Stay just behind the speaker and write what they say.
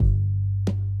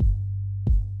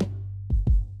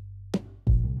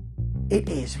It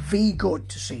is very good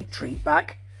to see Treat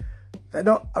back. They're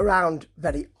not around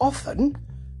very often,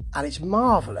 and it's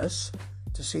marvellous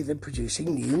to see them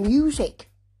producing new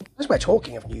music. As we're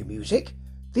talking of new music,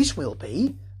 this will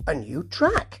be a new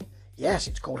track. Yes,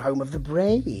 it's called Home of the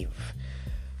Brave.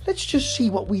 Let's just see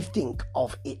what we think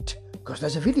of it, because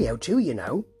there's a video too, you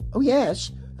know. Oh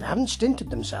yes, they haven't stinted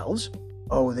themselves.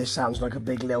 Oh, this sounds like a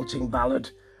big lilting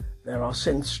ballad. There are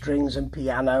synth strings and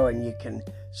piano, and you can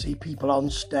see people on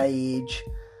stage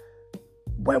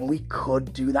when we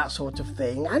could do that sort of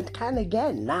thing, and can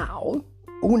again now.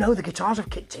 Oh no, the guitars have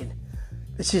kicked in.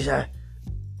 This is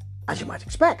as you might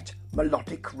expect,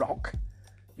 melodic rock,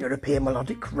 European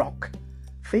melodic rock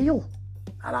feel.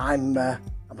 And I'm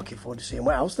looking forward to seeing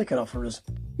what else they can offer us.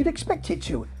 You'd expect it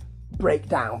to break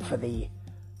down for the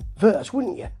verse,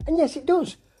 wouldn't you? And yes, it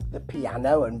does. The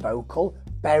piano and vocal,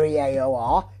 Berry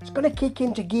AOR. It's going to kick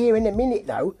into gear in a minute,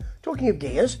 though. Talking of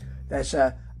gears, there's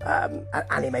an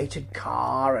animated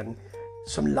car and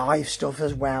some live stuff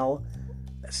as well.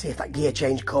 Let's see if that gear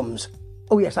change comes.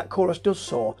 Oh yes, that chorus does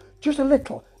soar. Just a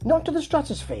little. Not to the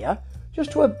stratosphere,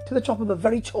 just to the top of a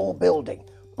very tall building.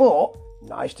 But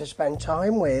nice to spend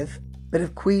time with. Bit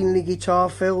of queenly guitar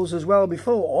fills as well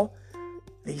before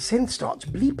the synth starts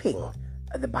bleeping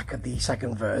at the back of the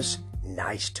second verse.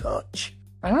 Nice touch.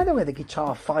 I like the way the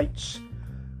guitar fights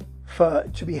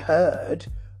to be heard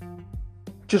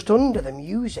just under the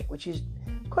music, which is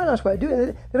quite a nice way of doing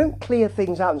it. They don't clear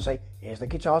things out and say, here's the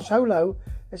guitar solo.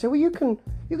 They say, well, you can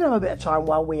have a bit of time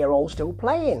while we are all still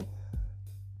playing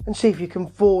and see if you can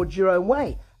forge your own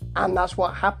way. And that's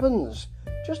what happens.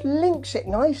 Just links it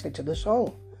nicely to the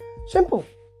song. Simple.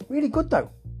 Really good though.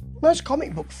 Nice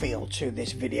comic book feel to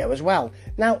this video as well.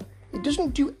 Now, it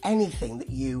doesn't do anything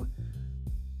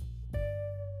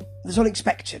that's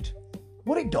unexpected.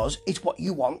 What it does is what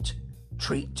you want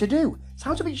Treat to do.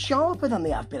 Sounds a bit sharper than they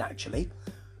have been actually,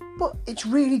 but it's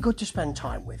really good to spend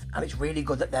time with, and it's really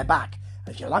good that they're back.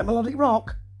 And if you like melodic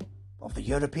rock of the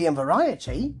European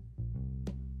variety,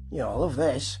 you'll love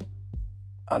this.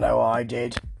 I know I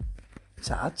did.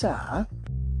 Ta-ta.